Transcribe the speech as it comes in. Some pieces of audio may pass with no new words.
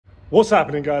What's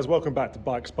happening, guys? Welcome back to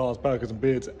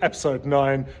Bikesbarsburgersbeards, episode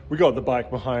 9. We got the bike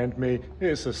behind me.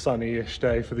 It's a sunny-ish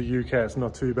day for the UK, it's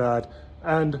not too bad.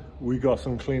 And we got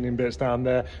some cleaning bits down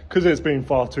there because it's been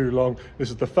far too long. This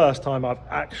is the first time I've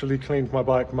actually cleaned my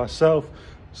bike myself.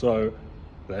 So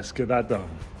let's get that done.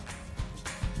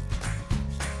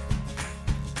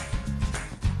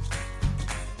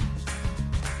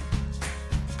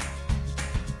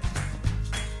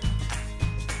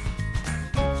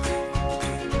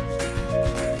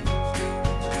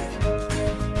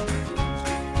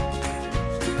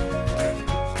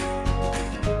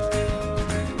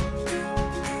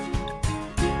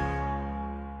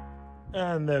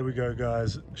 And there we go,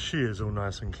 guys. She is all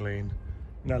nice and clean.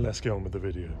 Now let's get on with the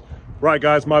video. Right,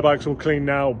 guys, my bike's all clean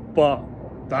now, but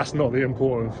that's not the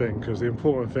important thing, because the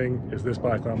important thing is this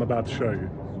bike that I'm about to show you.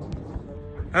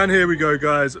 And here we go,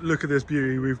 guys. Look at this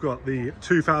beauty. We've got the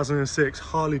 2006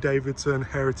 Harley Davidson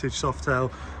Heritage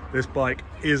Softail. This bike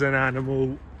is an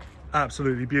animal,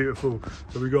 absolutely beautiful.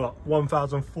 So we got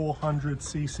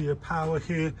 1,400cc of power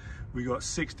here. We got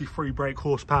 63 brake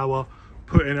horsepower,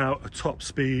 putting out a top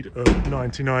speed of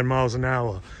 99 miles an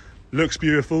hour. Looks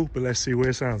beautiful, but let's see what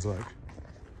it sounds like.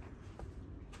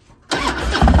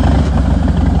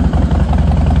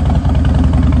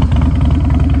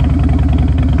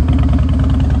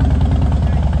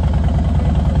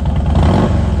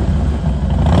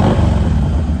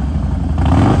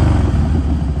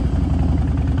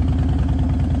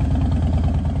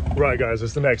 Right, guys,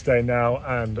 it's the next day now,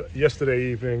 and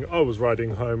yesterday evening I was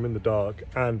riding home in the dark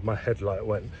and my headlight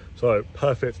went. So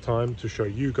perfect time to show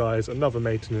you guys another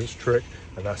maintenance trick,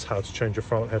 and that's how to change your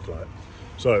front headlight.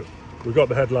 So we've got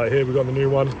the headlight here, we've got the new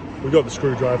one, we've got the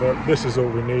screwdriver. This is all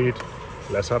we need.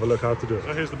 Let's have a look how to do it.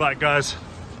 So here's the back, guys.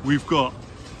 We've got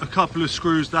a couple of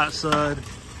screws that side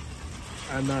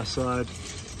and that side.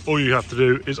 All you have to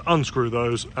do is unscrew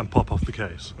those and pop off the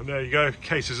case. And there you go,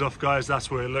 case is off, guys.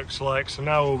 That's what it looks like. So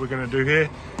now all we're gonna do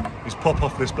here is pop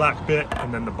off this black bit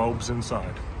and then the bulb's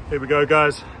inside. Here we go,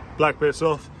 guys. Black bit's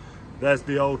off. There's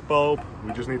the old bulb.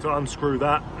 We just need to unscrew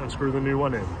that and screw the new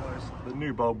one in. The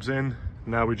new bulb's in.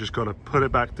 Now we just gotta put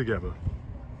it back together.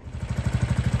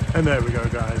 And there we go,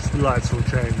 guys. The lights all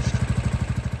changed.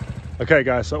 Okay,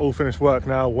 guys, so all finished work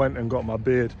now. Went and got my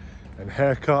beard and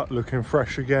haircut, looking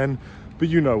fresh again. But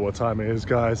you know what time it is,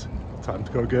 guys. Time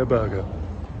to go get a burger.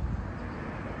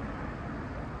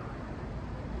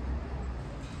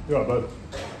 Yeah, bud.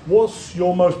 What's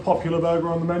your most popular burger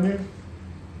on the menu?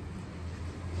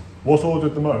 What's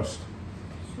ordered the most?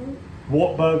 Sorry?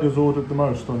 What burger's ordered the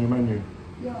most on your menu?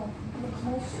 Yeah, the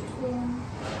most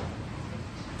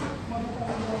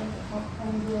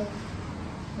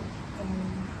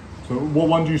So what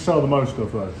one do you sell the most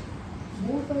of, though?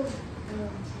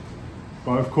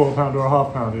 Both quarter pounder or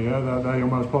half pounder, yeah? They're your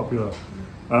most popular.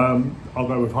 I'll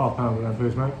go with half pounder then,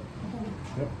 please, mate.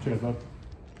 Yep, cheers, bud.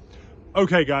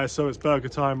 Okay, guys, so it's burger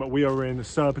time. We are in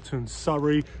Surbiton,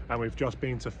 Surrey, and we've just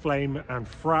been to Flame and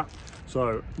Frappe.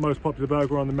 So, most popular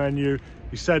burger on the menu.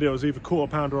 He said it was either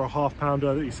quarter pounder or half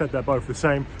pounder. He said they're both the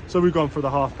same. So we've gone for the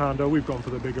half pounder. We've gone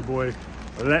for the bigger boy.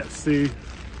 Let's see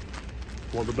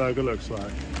what the burger looks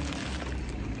like.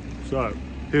 So,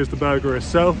 here's the burger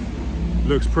itself.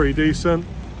 Looks pretty decent.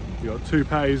 You got 2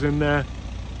 patties in there,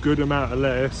 good amount of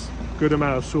lettuce, good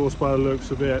amount of sauce by the looks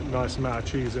of it, nice amount of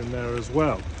cheese in there as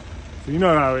well. So you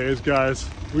know how it is, guys.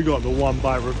 We got the 1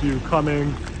 bite review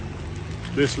coming.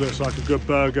 This looks like a good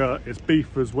burger. It's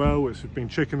beef as well. It's been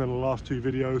chicken in the last 2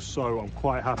 videos, so I'm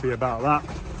quite happy about that.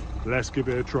 Let's give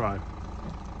it a try.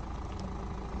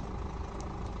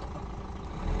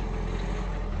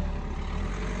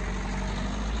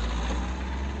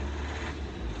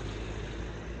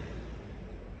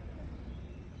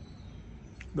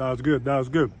 That was good, that was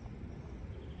good.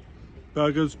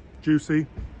 Burgers, juicy,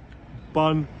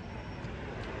 bun.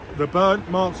 The burnt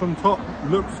marks on top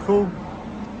looks cool.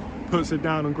 Puts it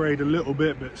down on grade a little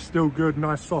bit, but still good,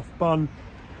 nice soft bun.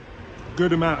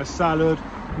 Good amount of salad,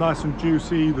 nice and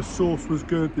juicy. The sauce was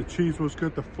good, the cheese was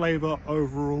good, the flavor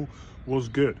overall was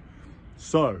good.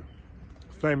 So,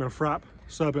 Flame and Frappe,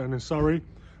 Surbiton in Surrey.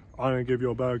 I'm gonna give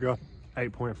your burger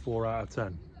 8.4 out of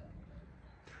 10.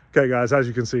 Okay, guys, as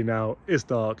you can see now, it's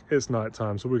dark, it's night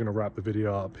time, so we're going to wrap the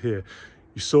video up here.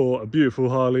 You saw a beautiful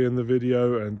Harley in the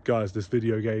video, and guys, this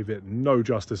video gave it no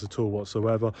justice at all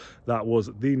whatsoever. That was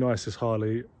the nicest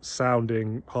Harley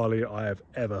sounding Harley I have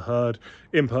ever heard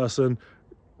in person.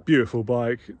 Beautiful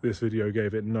bike. This video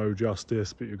gave it no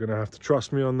justice, but you're going to have to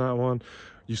trust me on that one.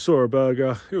 You saw a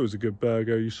burger, it was a good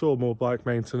burger. You saw more bike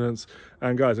maintenance.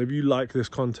 And guys, if you like this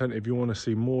content, if you want to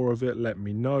see more of it, let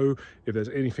me know. If there's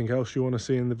anything else you want to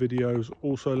see in the videos,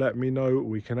 also let me know.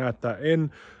 We can add that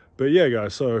in. But yeah,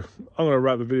 guys, so I'm going to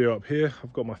wrap the video up here.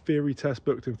 I've got my theory test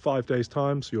booked in 5 days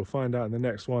time, so you'll find out in the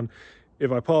next one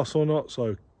if I pass or not,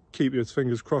 so keep your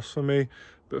fingers crossed for me.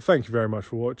 But thank you very much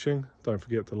for watching. Don't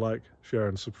forget to like, share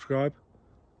and subscribe,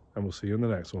 and we'll see you in the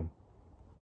next one.